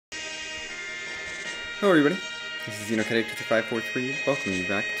Hello everybody, this is Xenokinetic2543, welcoming you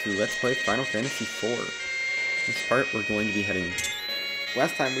back to Let's Play Final Fantasy IV. This part we're going to be heading...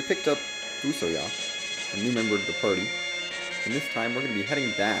 Last time we picked up FuSoYa, a new member of the party, and this time we're going to be heading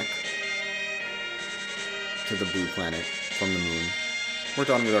back to the blue planet from the moon. We're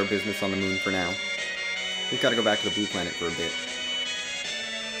done with our business on the moon for now. We've got to go back to the blue planet for a bit,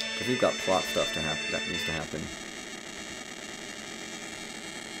 because we've got plot stuff that needs to happen.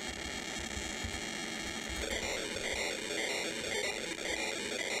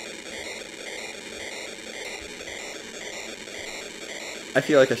 I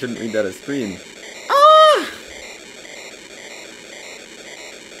feel like I shouldn't read that as screen. Ah!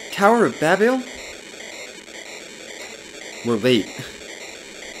 Tower of Bab-il? We're late.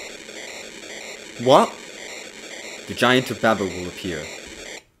 What? The Giant of Bab-il will appear.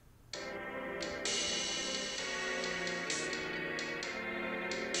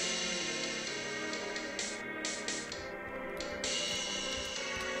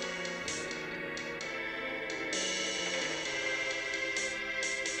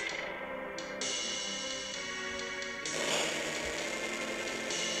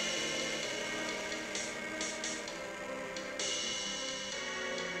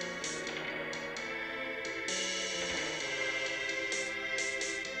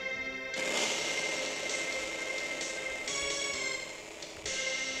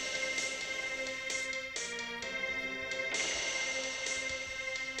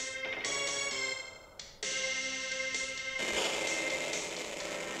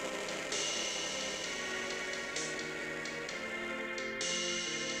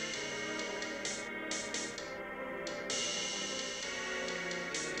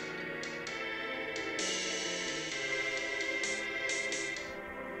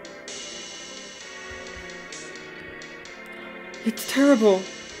 It's terrible.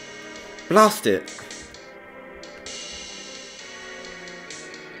 Blast it.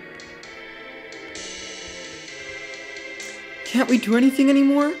 Can't we do anything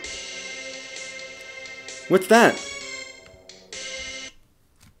anymore? What's that?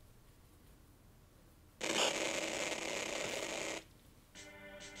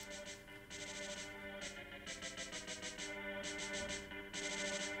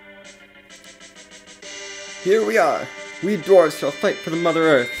 Here we are. We dwarves shall fight for the Mother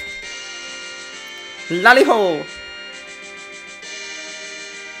Earth. Lally-ho!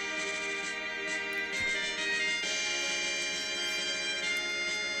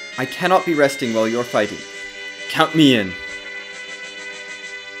 I cannot be resting while you're fighting. Count me in.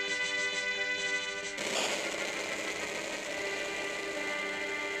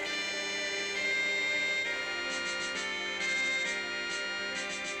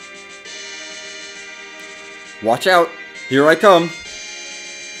 Watch out! Here I come!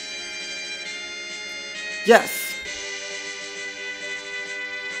 Yes!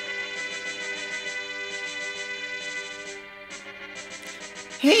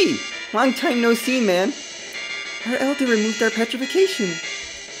 Hey! Long time no see, man! Our elder removed our petrification.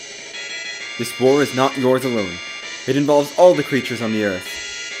 This war is not yours alone. It involves all the creatures on the earth.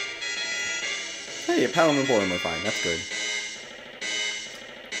 Hey, Palom and Borum are fine, that's good.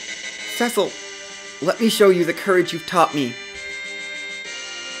 Cecil! Let me show you the courage you've taught me.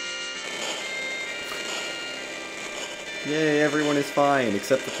 Yay, everyone is fine,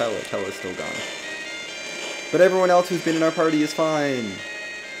 except for Tella. Tella's still gone. But everyone else who's been in our party is fine.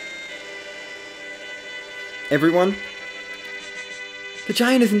 Everyone? The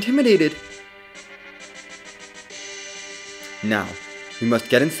giant is intimidated. Now, we must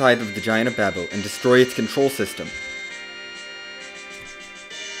get inside of the Giant of Bab-il and destroy its control system.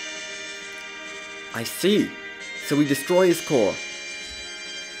 I see. So we destroy his core.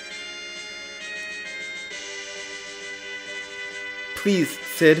 Please,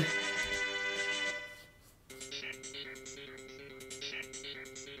 Sid.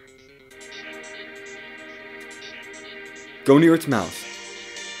 Go near its mouth.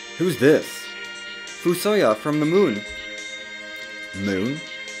 Who's this? FuSoYa from the moon. Moon?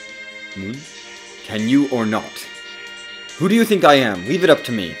 Moon? Can you or not? Who do you think I am? Leave it up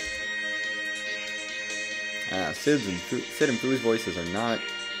to me. Sid and Fu's voices are not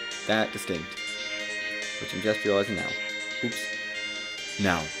that distinct. Which I'm just realizing now. Oops.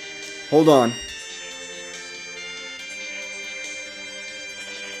 Now. Hold on.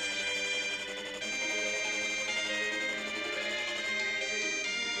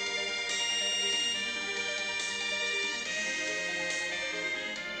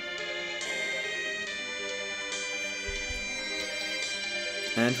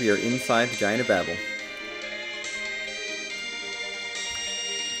 And we are inside the Giant of Bab-il.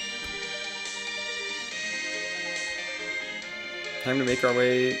 Time to make our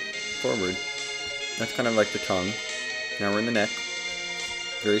way forward. That's kind of like the tongue. Now we're in the neck.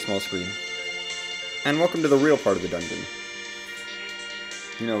 Very small screen. And welcome to the real part of the dungeon.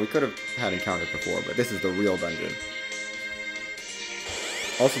 You know, we could have had encountered before, but this is the real dungeon.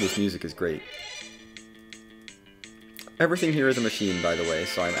 Also, this music is great. Everything here is a machine, by the way,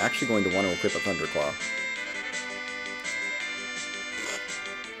 so I'm actually going to want to equip a Thunderclaw.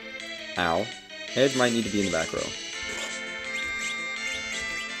 Ow. Edge might need to be in the back row.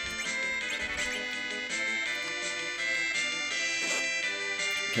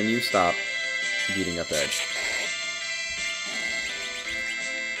 Can you stop beating up Edge?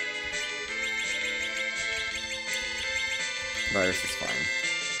 Virus is fine.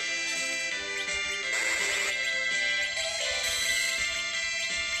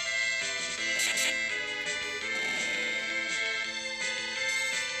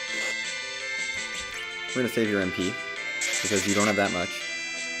 We're gonna save your MP, because you don't have that much.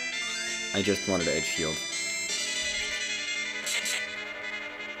 I just wanted to Edge shield.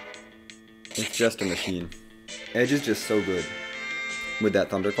 It's just a machine. Edge is just so good with that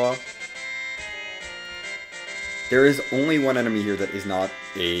Thunderclaw. There is only one enemy here that is not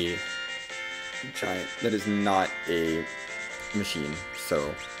a giant, that is not a machine,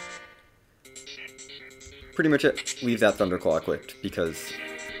 so pretty much it. Leave that Thunderclaw equipped, because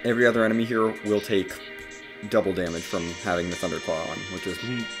every other enemy here will take double damage from having the Thunderclaw on, which is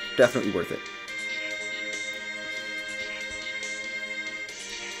definitely worth it.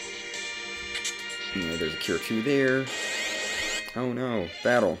 Anyway, there's a Cure 2 there. Oh no,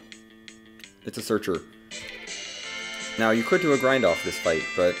 battle. It's a Searcher. Now, you could do a grind off this fight,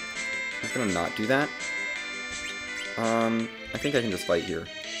 but I'm gonna not do that. I think I can just fight here.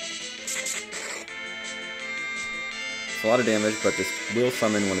 It's a lot of damage, but this will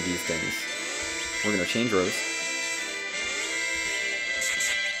summon one of these things. We're gonna change rows.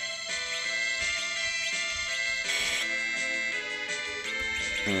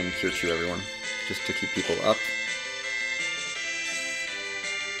 And Cure 2 everyone, just to keep people up.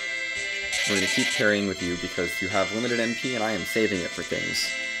 We're going to keep parrying with you because you have limited MP and I am saving it for things.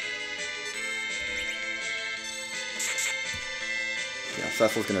 Yeah,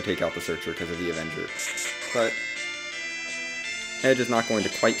 Cecil's going to take out the Searcher because of the Avenger. But Edge is not going to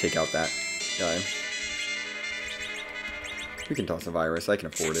quite take out that guy. We can toss a Virus, I can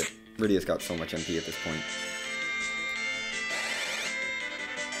afford it. Rydia's got so much MP at this point.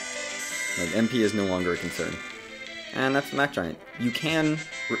 And MP is no longer a concern. And that's the Mac Giant. You can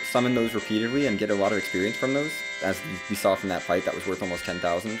summon those repeatedly and get a lot of experience from those, as we saw from that fight that was worth almost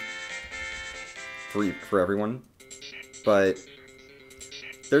 10,000 for everyone. But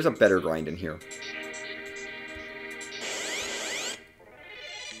there's a better grind in here.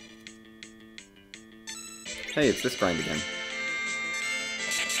 Hey, it's this grind again.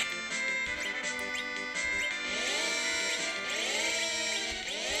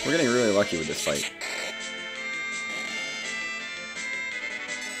 We're getting really lucky with this fight.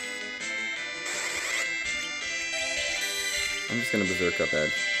 I'm just gonna Berserk up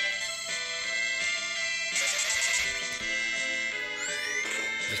Edge.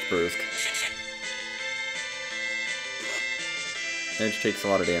 Just Berserk. Edge takes a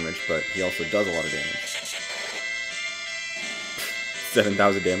lot of damage, but he also does a lot of damage.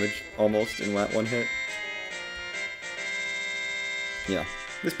 7,000 damage, almost, in that one hit. Yeah,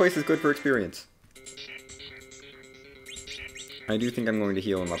 this place is good for experience. I do think I'm going to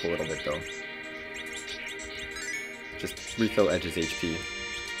heal him up a little bit, though. Just refill Edge's HP.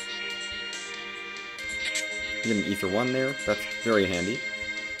 Get an Ether 1 there, that's very handy.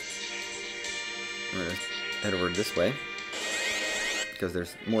 We're gonna head over this way, because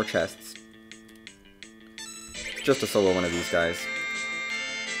there's more chests. Just a solo one of these guys.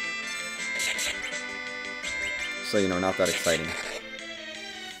 So, you know, not that exciting.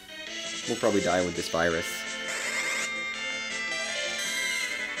 We'll probably die with this virus.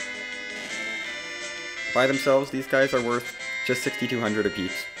 By themselves, these guys are worth just 6,200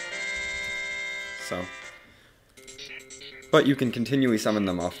 apiece. So. But you can continually summon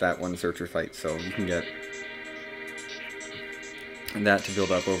them off that one Searcher fight, so you can get that to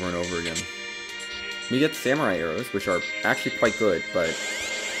build up over and over again. We get Samurai Arrows, which are actually quite good, but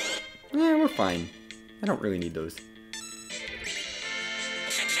yeah, we're fine. I don't really need those.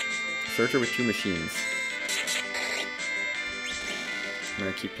 Searcher with 2 machines. I'm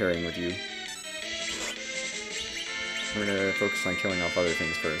gonna keep parrying with you. We're gonna focus on killing off other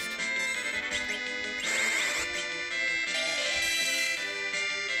things first.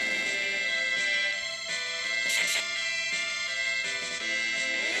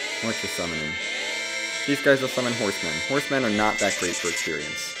 Let's just summon him. These guys will summon horsemen. Horsemen are not that great for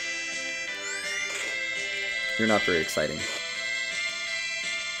experience. You're not very exciting.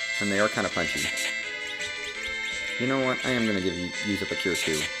 And they are kind of punchy. You know what? I am going to use up a Cure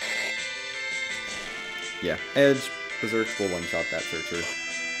 2. Yeah, Edge, Berserk will one-shot that Searcher.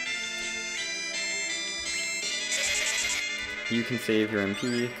 You can save your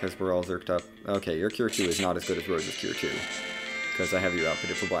MP, because we're all zerked up. Okay, your Cure 2 is not as good as Rosa's Cure 2, because I have you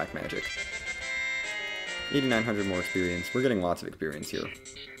outfitted for Black Magic. 8,900 more experience. We're getting lots of experience here,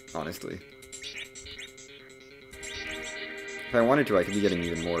 honestly. If I wanted to, I could be getting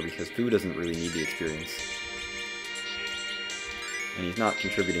even more, because Fu doesn't really need the experience. And he's not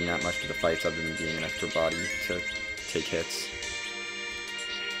contributing that much to the fights other than being an extra body to take hits.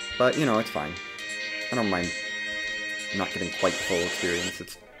 But, you know, it's fine. I don't mind not getting quite the full experience.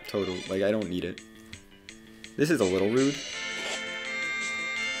 It's total, like, I don't need it. This is a little rude.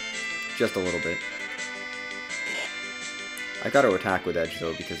 Just a little bit. I gotta attack with Edge,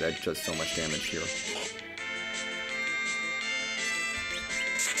 though, because Edge does so much damage here.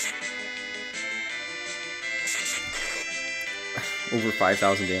 Over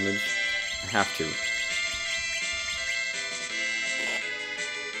 5,000 damage? I have to.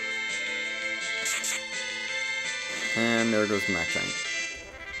 And there goes the Mac Giant.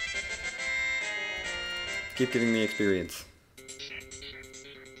 Keep giving me experience.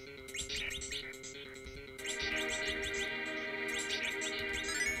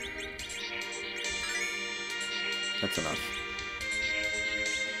 That's enough.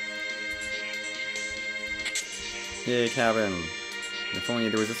 Yay, cabin! If only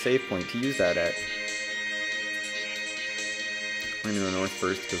there was a save point to use that at. I'm gonna go north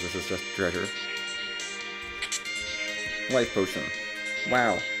first because this is just treasure. Life potion.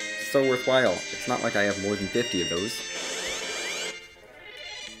 Wow, so worthwhile. It's not like I have more than 50 of those.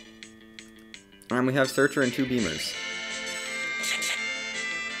 And we have Searcher and 2 Beamers.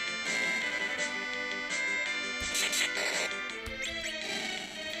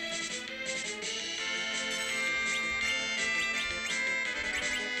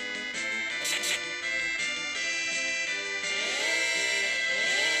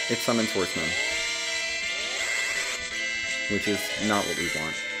 It summons Horsemen, which is not what we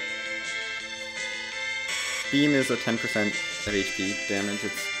want. Beam is a 10% of HP damage.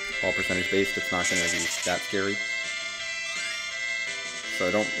 It's all percentage based. It's not going to be that scary. So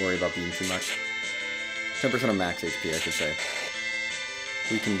don't worry about Beam too much. 10% of max HP, I should say.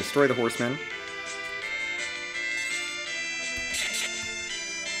 We can destroy the Horsemen.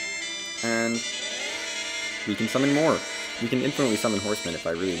 And we can summon more. We can infinitely summon Horsemen if I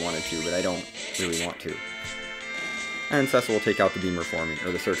really wanted to, but I don't really want to. And Cecil will take out the Beamer for me,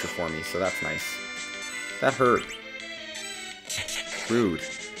 or the Searcher for me, so that's nice. That hurt. Rude.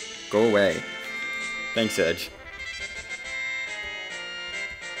 Go away. Thanks, Edge.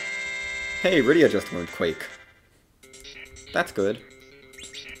 Hey, Rydia just learned Quake. That's good.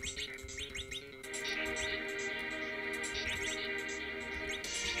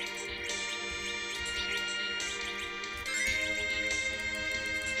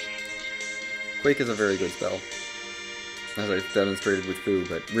 Quake is a very good spell, as I've demonstrated with Fu,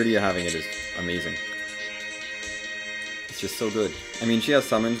 but Rydia having it is amazing. It's just so good. I mean, she has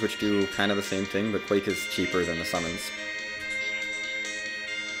summons which do kind of the same thing, but Quake is cheaper than the summons.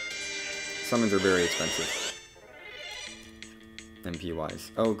 Summons are very expensive.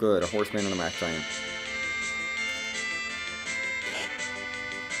 MP-wise. Oh good, a Horseman and a Mac Giant.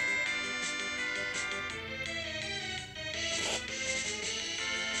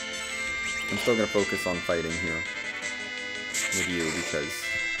 I'm still going to focus on fighting here with you because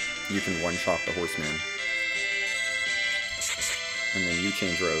you can one-shot the Horseman. And then you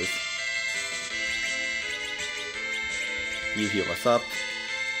change rows. You heal us up.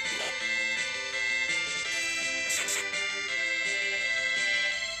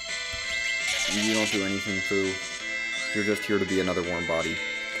 You don't do anything, Fu. You're just here to be another warm body,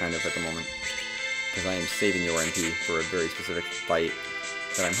 kind of, at the moment. Because I am saving your MP for a very specific fight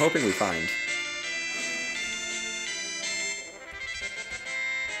that I'm hoping we find.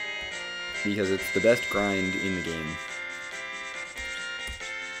 Because it's the best grind in the game.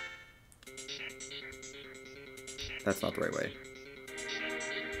 That's not the right way.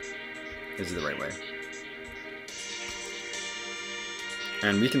 This is the right way.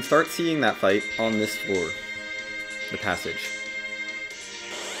 And we can start seeing that fight on this floor. The passage.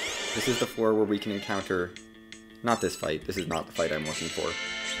 This is the floor where we can encounter... Not this fight. This is not the fight I'm looking for.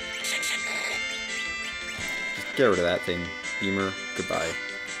 Just get rid of that thing. Beamer, goodbye.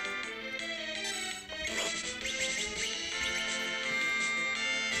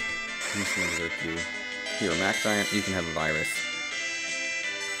 I'm just gonna desert you. Here, Max Giant, you can have a virus.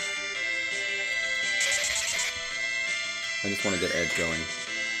 I just want to get Edge going.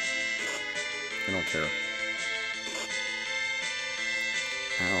 I don't care.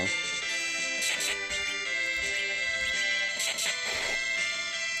 Ow.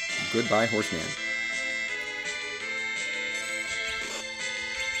 Goodbye, Horseman.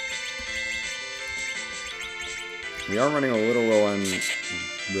 We are running a little low on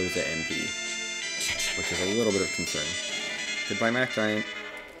Rosa MP, which is a little bit of concern. Goodbye, Mac Giant.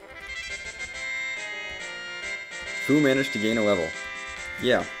 Fu managed to gain a level.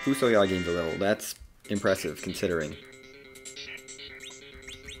 Yeah, FuSoYa gained a level. That's impressive, considering.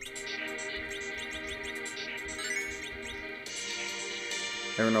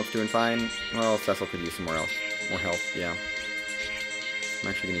 Everyone else doing fine? Well, Cecil could use some more health, yeah. I'm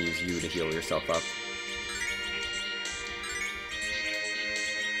actually going to use you to heal yourself up.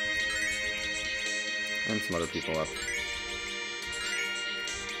 And some other people up.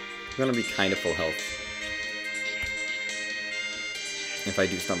 I'm going to be kind of full health if I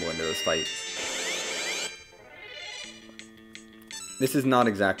do stumble into this fight. This is not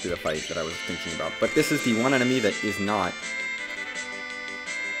exactly the fight that I was thinking about, but this is the one enemy that is not.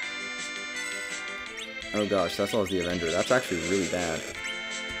 Oh gosh, Cecil is the Avenger. That's actually really bad.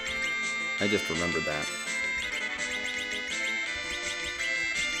 I just remembered that.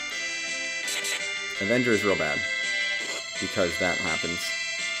 Avenger is real bad, because that happens.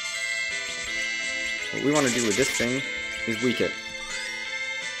 What we want to do with this thing is weak it.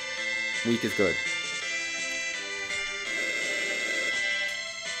 Weak is good.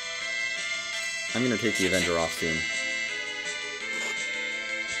 I'm going to take the Avenger off soon.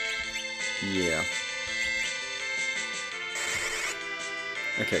 Yeah.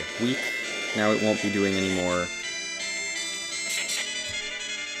 Okay, weak. Now it won't be doing any more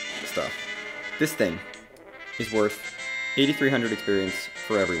stuff. This thing is worth 8,300 experience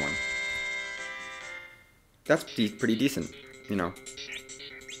for everyone. That's pretty decent, you know.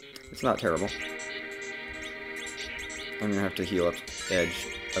 It's not terrible. I'm gonna have to heal up Edge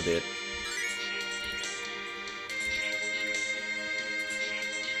a bit.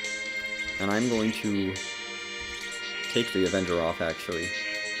 And I'm going to take the Avenger off, actually.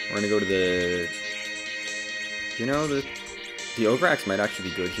 We're gonna go to the... You know, the Overaxe might actually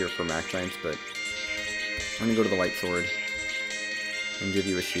be good here for Mac Giants, but I'm gonna go to the Light Sword and give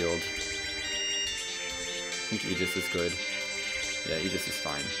you a shield. I think Aegis is good. Yeah, Aegis is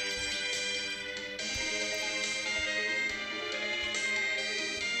fine.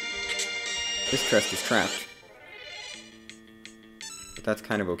 This crest is trapped. But that's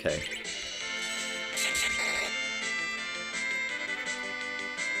kind of okay.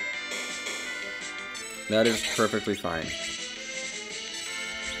 That is perfectly fine.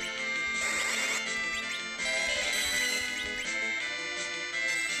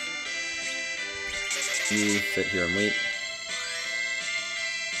 You sit here and wait.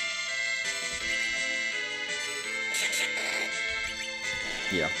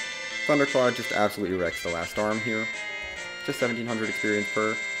 Yeah. Thunderclaw just absolutely wrecks the last arm here. Just 1,700 experience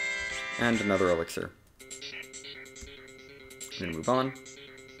per. And another elixir. I'm gonna move on.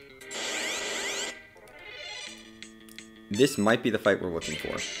 This might be the fight we're looking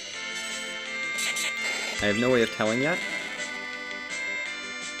for. I have no way of telling yet.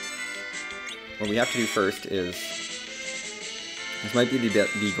 What we have to do first is... This might be the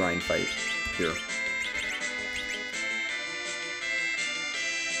grind fight here.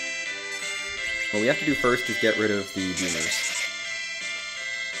 What we have to do first is get rid of the beamers.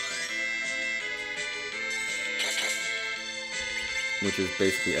 Which is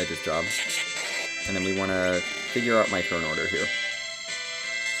basically Edge's job. And then we want to figure out my turn order here.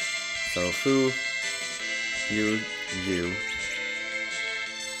 So, Fu, you,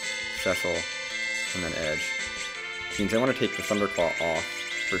 Cecil, and then Edge. Which means I want to take the Thunderclaw off,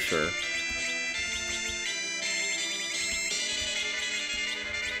 for sure.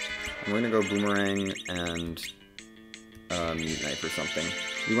 I'm going to go Boomerang and Mute Knife or something.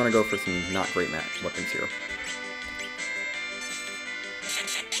 We want to go for some not great weapons here.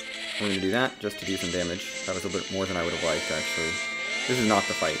 We're going to do that, just to do some damage. That was a bit more than I would have liked, actually. This is not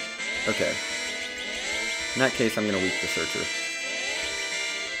the fight. Okay. In that case, I'm going to weak the Searcher.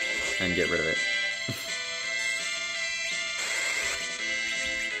 And get rid of it.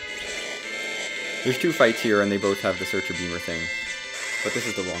 There's two fights here, and they both have the Searcher Beamer thing. But this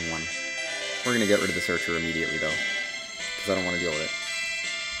is the wrong one. We're going to get rid of the Searcher immediately, though. Because I don't want to deal with it.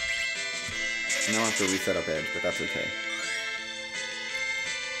 Now I have to reset up Edge, but that's okay.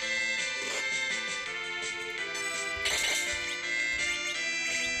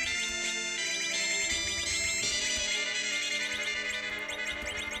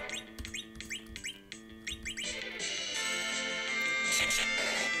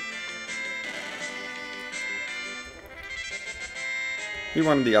 We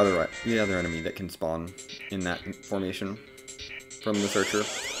wanted the other enemy that can spawn in that formation from the Searcher.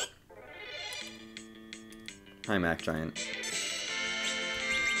 Hi, Mac Giant.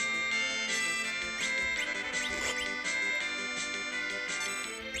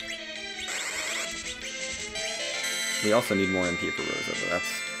 We also need more MP for Rosa, but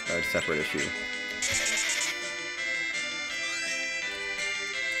that's a separate issue.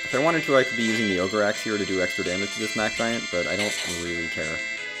 If I wanted to, I could be using the Ogre Axe here to do extra damage to this Mac Giant, but I don't really care.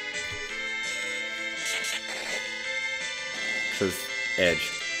 Because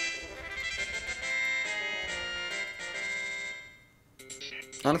edge.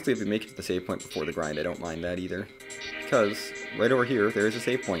 Honestly, if we make it to the save point before the grind, I don't mind that either. Because, right over here, there is a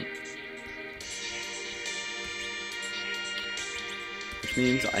save point. Which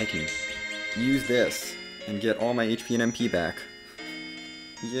means I can use this and get all my HP and MP back.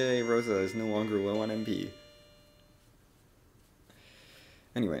 Yay, Rosa is no longer low on MP.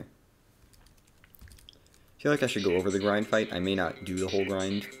 Anyway. I feel like I should go over the grind fight. I may not do the whole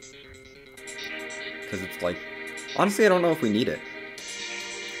grind. Because it's like... Honestly, I don't know if we need it.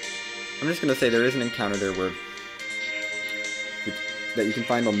 I'm just going to say there is an encounter there where... that you can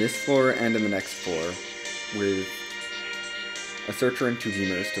find on this floor and in the next floor. With a Searcher and 2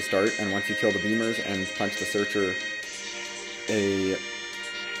 Beamers to start. And once you kill the Beamers and punch the Searcher, a...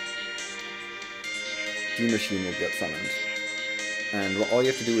 D-Machine will get summoned. And all you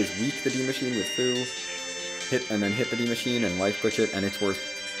have to do is weak the D-Machine with Fu, and then hit the D-Machine and life glitch it, and it's worth...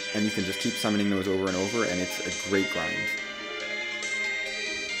 And you can just keep summoning those over and over, and it's a great grind.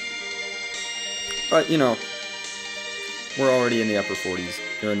 But, you know, we're already in the upper 40s.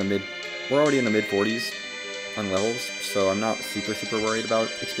 We're already in the mid 40s on levels, so I'm not super worried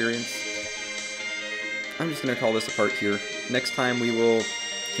about experience. I'm just going to call this a part here. Next time we will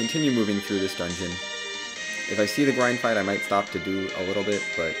continue moving through this dungeon. If I see the grind fight, I might stop to do a little bit,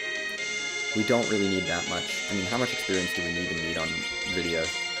 but we don't really need that much. I mean, how much experience do we even need on Rydia,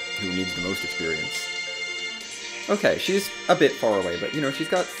 who needs the most experience? Okay, she's a bit far away, but, you know, she's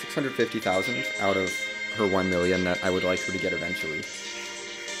got 650,000 out of her 1 million that I would like her to get eventually.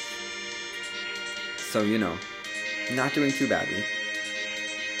 So, you know, not doing too badly.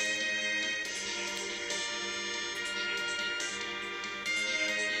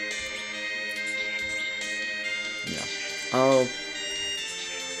 Yeah.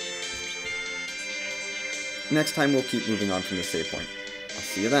 Next time we'll keep moving on from the save point. I'll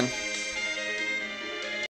see you then.